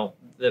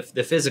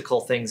 the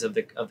physical things of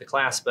the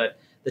class, but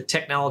the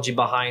technology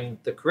behind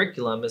the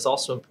curriculum is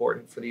also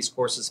important for these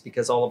courses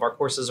because all of our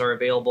courses are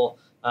available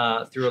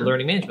through a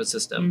learning management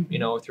system,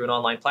 through an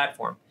online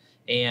platform.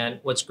 And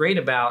what's great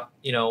about,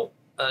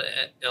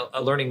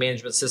 a learning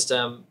management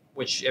system,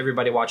 which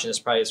everybody watching this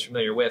probably is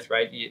familiar with,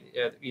 right?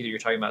 Either you're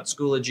talking about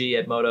Schoology,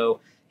 Edmodo,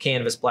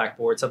 Canvas,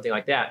 Blackboard, something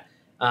like that.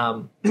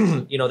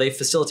 They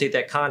facilitate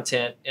that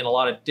content in a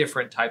lot of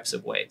different types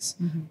of ways.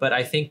 But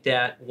I think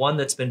that one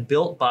that's been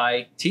built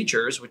by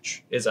teachers,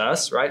 which is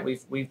us, right?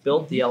 We've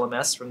built the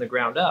LMS from the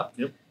ground up,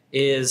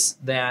 is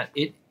that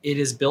it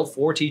is built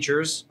for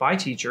teachers, by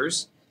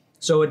teachers.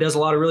 So it does a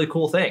lot of really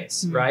cool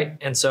things, right?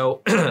 And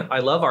so I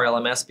love our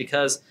LMS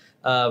because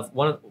of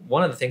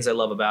one of the things I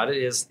love about it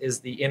is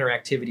the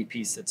interactivity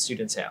piece that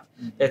students have.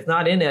 That's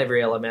not in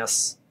every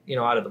LMS,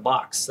 out of the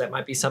box. That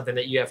might be something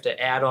that you have to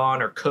add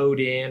on or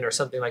code in or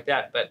something like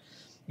that. But,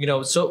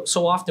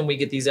 so often we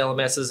get these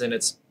LMSs and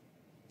it's,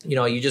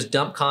 you just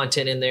dump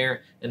content in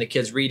there and the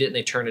kids read it and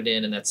they turn it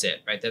in and that's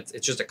it, right?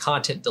 It's just a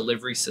content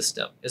delivery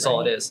system is all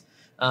it is.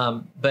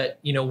 But,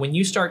 when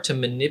you start to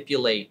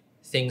manipulate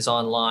things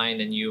online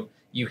and you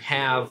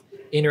have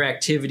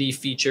interactivity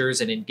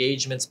features and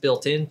engagements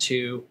built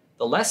into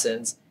the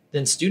lessons,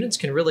 then students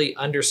can really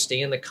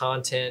understand the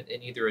content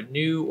in either a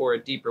new or a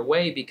deeper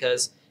way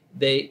because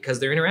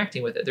they're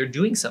interacting with it. They're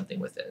doing something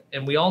with it.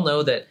 And we all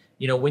know that,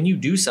 when you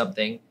do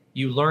something,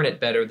 you learn it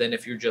better than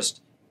if you're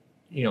just,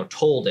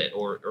 told it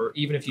or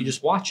even if you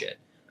just watch it.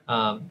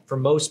 for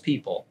most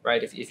people,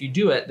 right? If you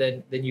do it,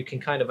 then you can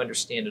kind of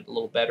understand it a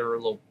little better, a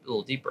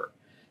little deeper.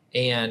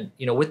 And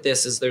with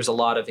this there's a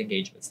lot of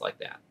engagements like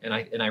that, and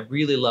I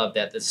really love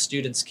that the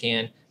students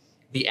can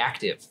be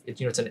active.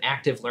 It's an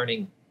active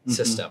learning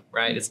system,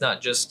 right? It's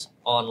not just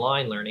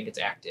online learning; it's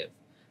active.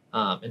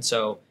 And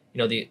so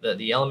the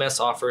LMS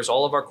offers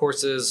all of our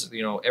courses.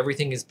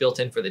 Everything is built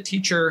in for the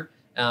teacher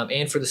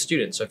and for the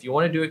student. So if you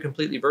want to do it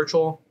completely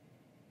virtual,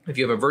 if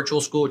you have a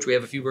virtual school, which we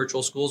have a few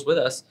virtual schools with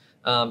us,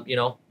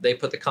 they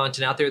put the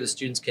content out there. The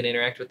students can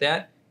interact with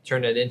that,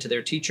 turn it into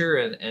their teacher,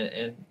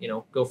 and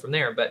go from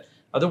there. But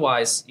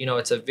otherwise,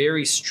 it's a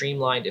very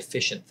streamlined,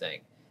 efficient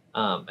thing.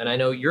 And I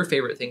know your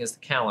favorite thing is the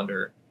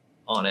calendar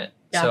on it.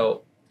 Yeah.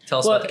 So tell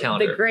us about the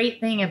calendar. The great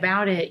thing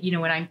about it,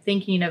 when I'm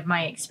thinking of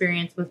my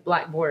experience with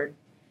Blackboard,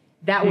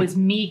 that was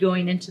me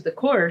going into the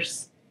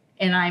course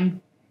and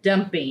I'm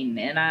dumping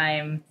and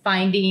I'm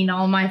finding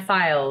all my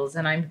files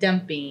and I'm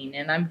dumping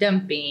and I'm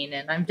dumping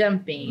and I'm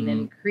dumping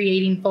and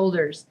creating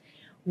folders.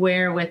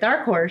 Where with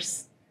our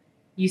course,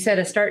 you set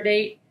a start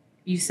date,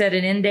 you set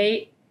an end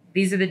date.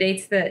 These are the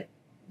dates that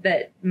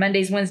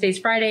Mondays, Wednesdays,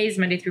 Fridays,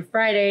 Monday through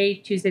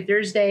Friday, Tuesday,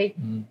 Thursday.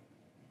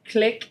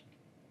 Click,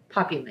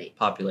 populate.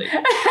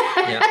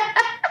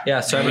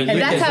 Yeah. So I mean,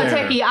 and that's how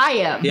techie I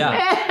am.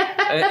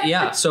 Yeah.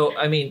 Yeah. So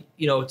I mean,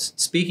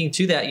 speaking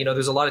to that,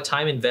 there's a lot of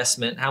time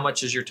investment. How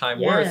much is your time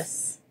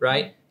worth,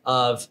 right?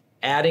 Of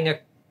adding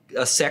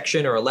a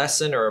section or a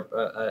lesson or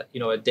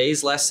a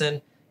day's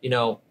lesson,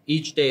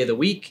 each day of the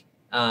week,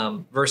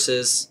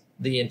 versus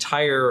the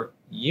entire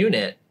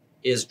unit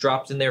is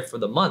dropped in there for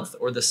the month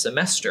or the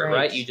semester,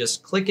 right? You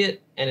just click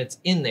it and it's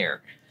in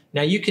there.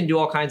 Now you can do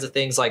all kinds of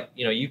things like,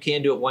 you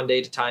can do it one day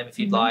at a time if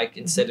you'd like,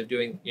 instead of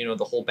doing,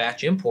 the whole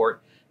batch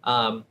import.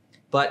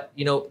 But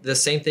the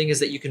same thing is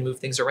that you can move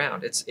things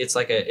around. It's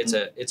like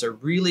it's a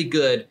really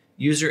good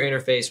user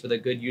interface with a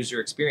good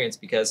user experience,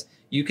 because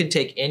you can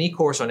take any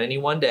course on any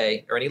one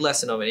day or any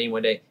lesson on any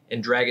one day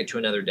and drag it to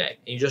another day.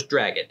 And you just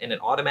drag it and it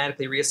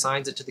automatically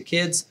reassigns it to the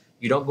kids.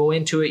 You don't go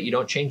into it. You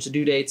don't change the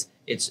due dates.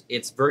 It's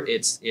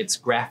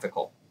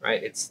graphical,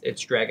 right?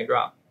 It's drag and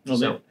drop. Well,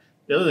 so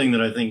the other thing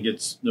that I think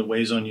that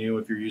weighs on you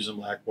if you're using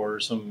Blackboard or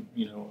some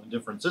a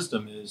different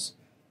system is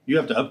you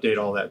have to update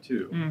all that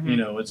too.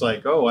 It's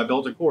like, oh, I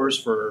built a course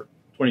for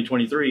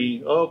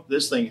 2023. Oh,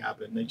 this thing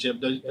happened.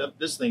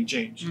 This thing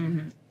changed.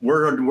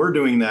 We're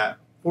doing that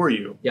for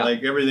you. Yeah.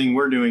 Like everything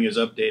we're doing is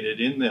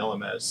updated in the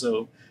LMS.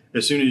 So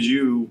as soon as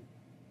you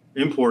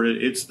import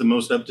it, it's the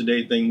most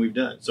up-to-date thing we've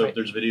done. So if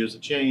there's videos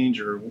that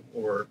change or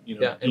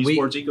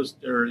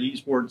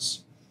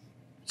esports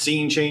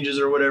scene changes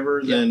or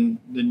whatever, then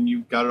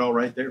you've got it all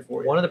right there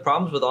for you. One of the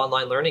problems with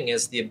online learning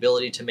is the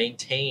ability to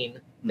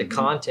maintain the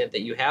content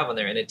that you have on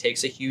there, and it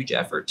takes a huge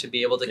effort to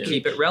be able to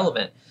keep it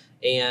relevant.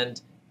 And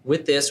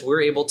with this,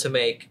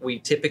 we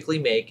typically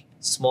make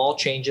small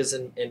changes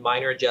and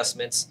minor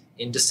adjustments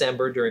in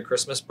December during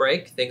Christmas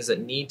break, things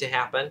that need to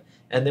happen.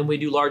 And then we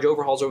do large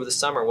overhauls over the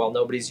summer while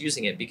nobody's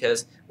using it,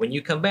 because when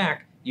you come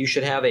back, you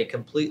should have a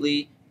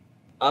completely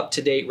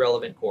up-to-date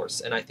relevant course.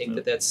 And I think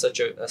that that's such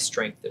a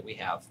strength that we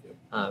have,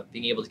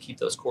 being able to keep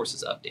those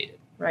courses updated.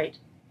 Right.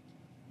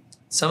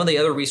 Some of the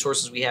other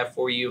resources we have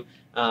for you,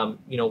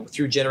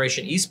 through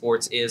Generation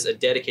Esports is a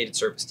dedicated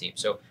service team.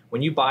 So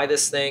when you buy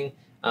this thing,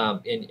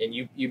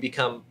 and you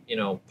become,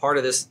 part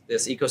of this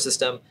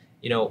ecosystem,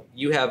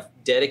 you have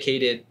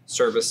dedicated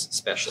service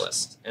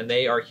specialists, and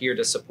they are here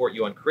to support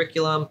you on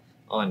curriculum,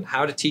 on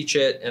how to teach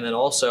it, and then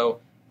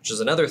also, which is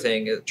another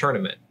thing, a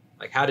tournament,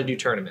 like how to do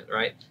tournament,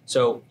 right?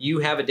 So you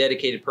have a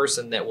dedicated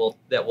person that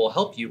will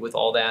help you with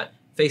all that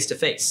face to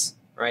face,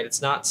 right?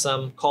 It's not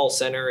some call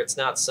center, it's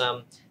not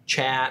some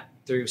chat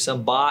through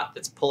some bot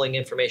that's pulling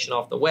information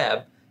off the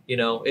web.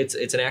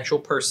 It's an actual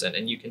person,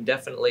 and you can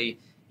definitely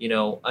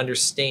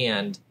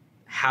understand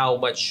how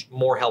much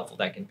more helpful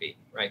that can be,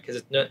 right?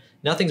 Because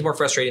nothing's more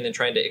frustrating than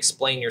trying to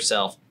explain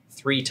yourself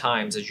 3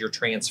 times as you're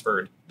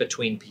transferred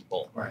between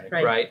people,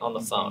 right on the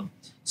phone.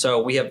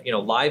 So we have,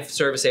 live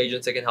service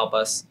agents that can help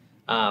us.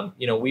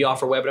 We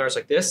offer webinars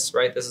like this,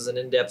 right? This is an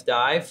in-depth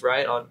dive,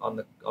 right, on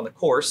the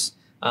course.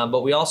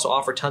 But we also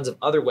offer tons of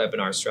other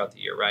webinars throughout the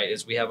year, right?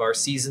 As we have our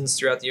seasons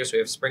throughout the year. So we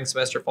have spring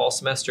semester, fall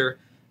semester,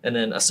 and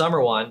then a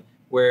summer one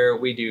where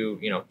we do,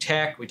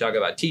 tech. We talk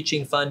about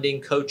teaching, funding,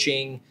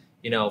 coaching,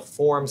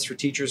 forums for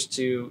teachers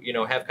to,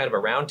 have kind of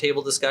a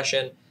roundtable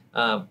discussion.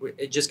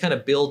 It just kind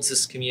of builds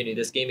this community,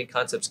 this gaming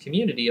concepts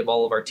community of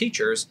all of our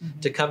teachers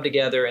to come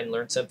together and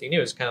learn something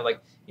new. It's kind of like,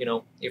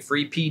 a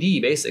free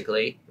PD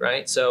basically,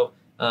 right? So,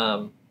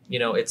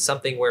 it's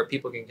something where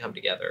people can come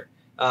together.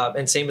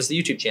 And same as the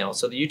YouTube channel.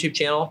 So the YouTube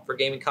channel for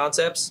Gaming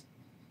Concepts,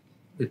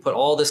 we put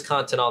all this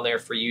content on there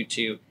for you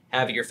to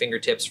have at your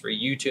fingertips, for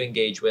you to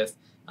engage with,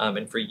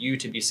 and for you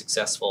to be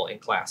successful in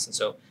class. And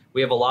so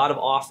we have a lot of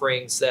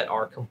offerings that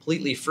are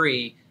completely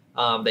free,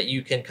 that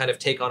you can kind of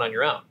take on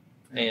your own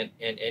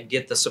and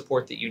get the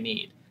support that you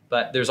need.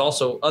 But there's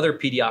also other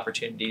PD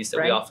opportunities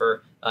that we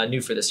offer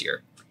new for this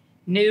year.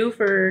 New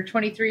for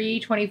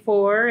 23,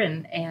 24,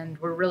 and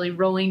we're really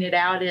rolling it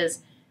out as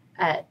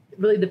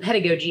really the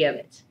pedagogy of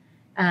it.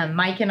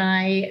 Mike and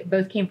I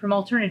both came from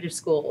alternative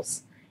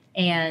schools,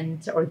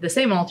 or the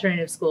same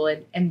alternative school,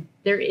 and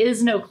there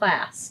is no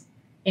class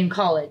in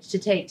college to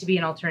take to be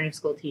an alternative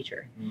school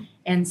teacher. Mm.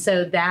 And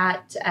so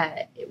that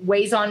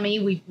weighs on me.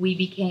 We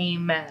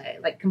became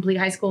like complete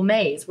high school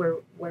maze where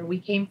we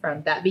came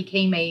from. That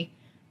became a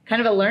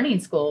kind of a learning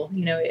school,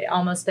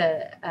 almost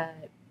a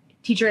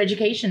teacher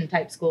education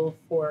type school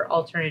for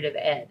alternative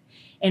ed.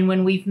 And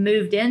when we've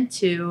moved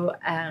into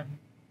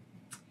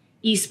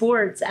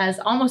esports as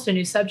almost a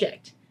new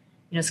subject,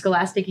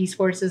 scholastic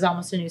esports is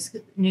almost a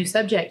new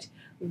subject,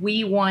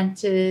 we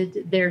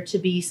wanted there to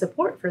be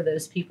support for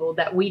those people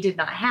that we did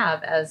not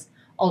have as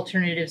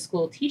alternative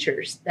school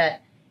teachers.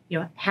 That,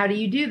 how do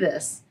you do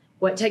this?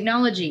 What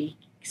technology,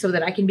 so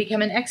that I can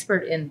become an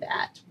expert in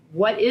that?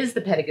 What is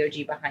the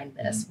pedagogy behind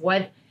this?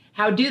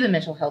 How do the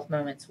mental health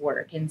moments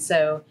work? And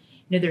so,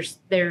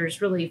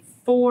 there's really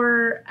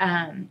 4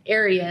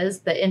 areas: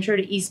 the intro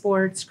to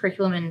esports,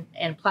 curriculum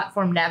and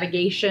platform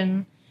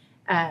navigation,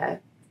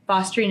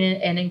 fostering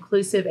an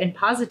inclusive and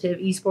positive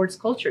esports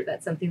culture.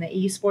 That's something that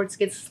esports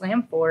gets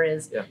slammed for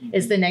is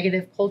the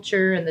negative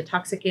culture and the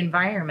toxic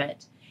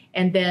environment.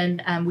 And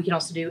then we can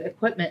also do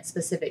equipment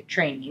specific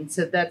training.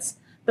 So that's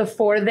the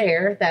 4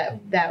 there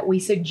that we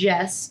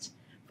suggest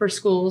for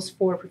schools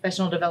for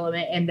professional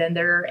development. And then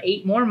there are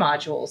 8 more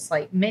modules,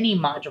 like mini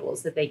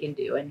modules that they can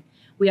do. And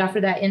we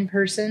offer that in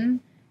person,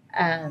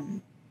 a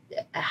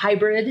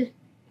hybrid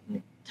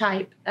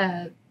type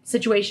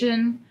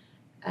situation,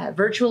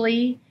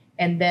 virtually.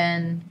 And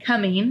then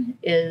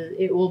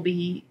it will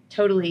be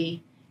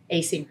totally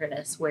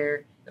asynchronous,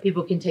 where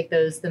people can take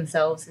those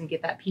themselves and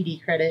get that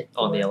PD credit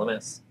on the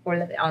LMS. On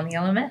the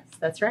LMS,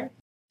 that's right.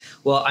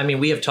 Well, I mean,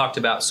 we have talked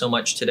about so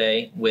much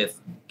today with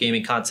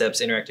gaming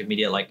concepts, interactive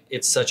media. Like,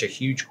 it's such a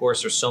huge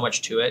course. There's so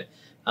much to it.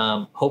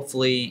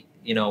 Hopefully,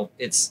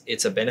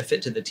 it's a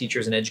benefit to the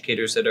teachers and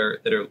educators that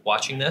are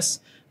watching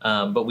this.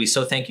 But we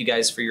so thank you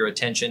guys for your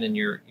attention and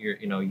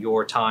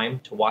your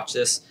time to watch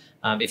this.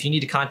 If you need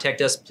to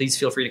contact us, please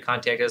feel free to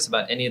contact us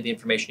about any of the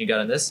information you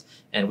got on this,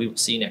 and we will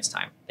see you next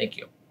time. Thank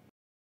you.